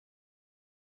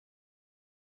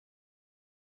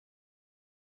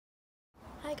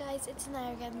Hi guys, it's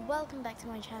Anaya again. Welcome back to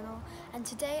my channel, and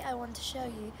today I want to show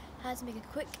you how to make a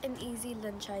quick and easy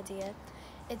lunch idea.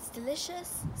 It's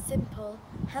delicious, simple,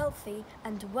 healthy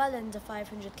and well under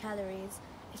 500 calories.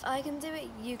 If I can do it,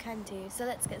 you can too, so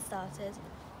let's get started.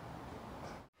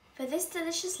 For this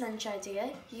delicious lunch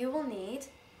idea, you will need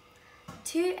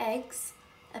 2 eggs,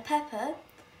 a pepper,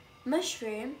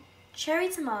 mushroom, cherry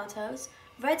tomatoes,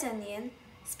 red onion,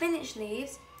 spinach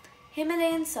leaves,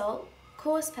 Himalayan salt,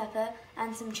 coarse pepper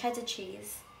and some cheddar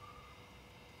cheese.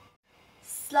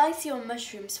 Slice your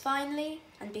mushrooms finely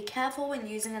and be careful when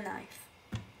using a knife.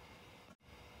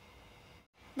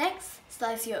 Next,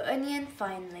 slice your onion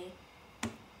finely.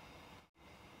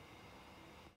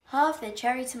 Halve the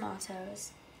cherry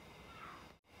tomatoes.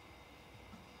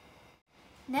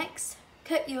 Next,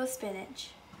 cut your spinach.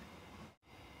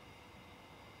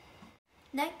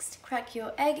 Next, crack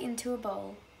your egg into a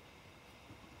bowl.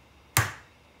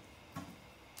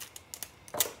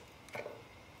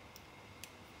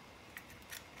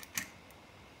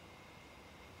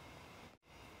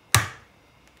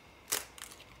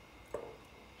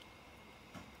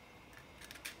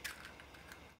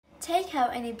 Take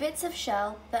out any bits of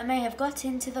shell that may have got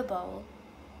into the bowl.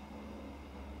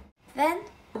 Then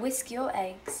whisk your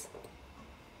eggs.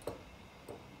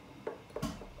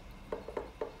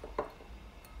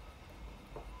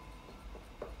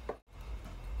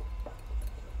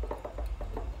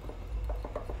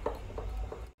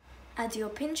 Add your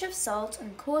pinch of salt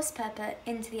and coarse pepper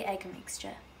into the egg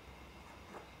mixture.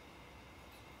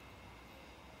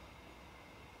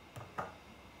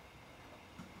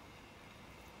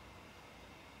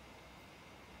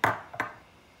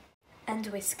 And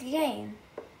whisk again.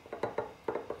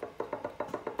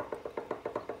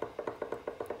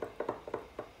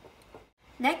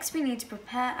 Next we need to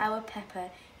prepare our pepper.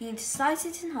 You need to slice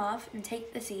it in half and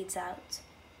take the seeds out.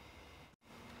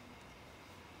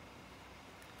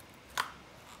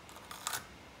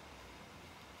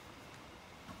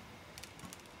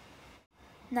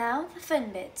 Now the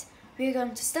fun bit. We are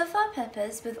going to stuff our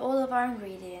peppers with all of our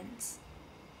ingredients.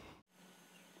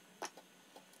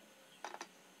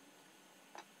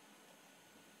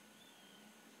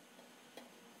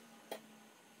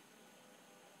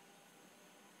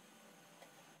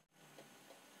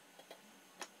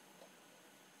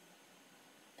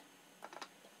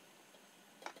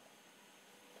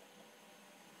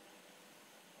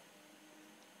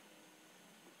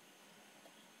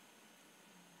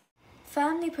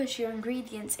 Firmly push your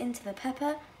ingredients into the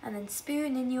pepper and then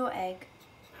spoon in your egg.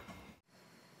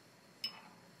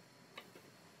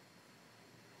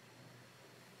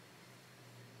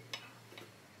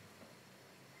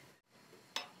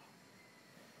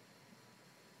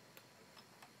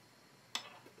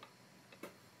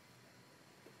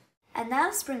 And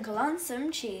now sprinkle on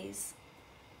some cheese.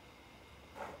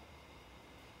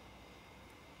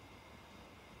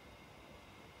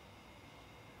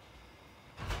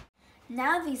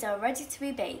 Now these are ready to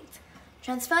be baked.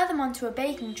 Transfer them onto a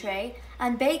baking tray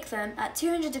and bake them at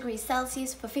 200 degrees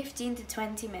Celsius for 15 to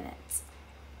 20 minutes.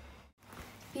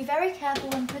 Be very careful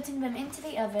when putting them into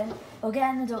the oven or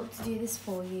get an adult to do this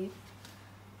for you.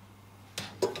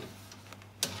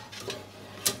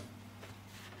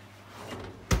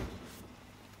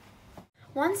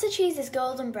 Once the cheese is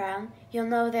golden brown, you'll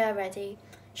know they are ready.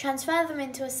 Transfer them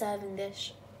into a serving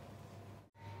dish.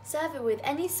 Serve it with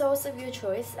any sauce of your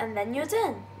choice and then you're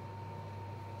done.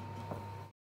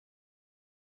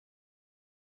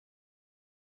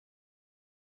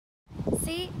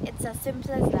 See, it's as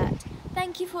simple as that.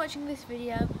 Thank you for watching this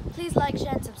video. Please like,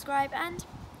 share and subscribe and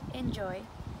enjoy.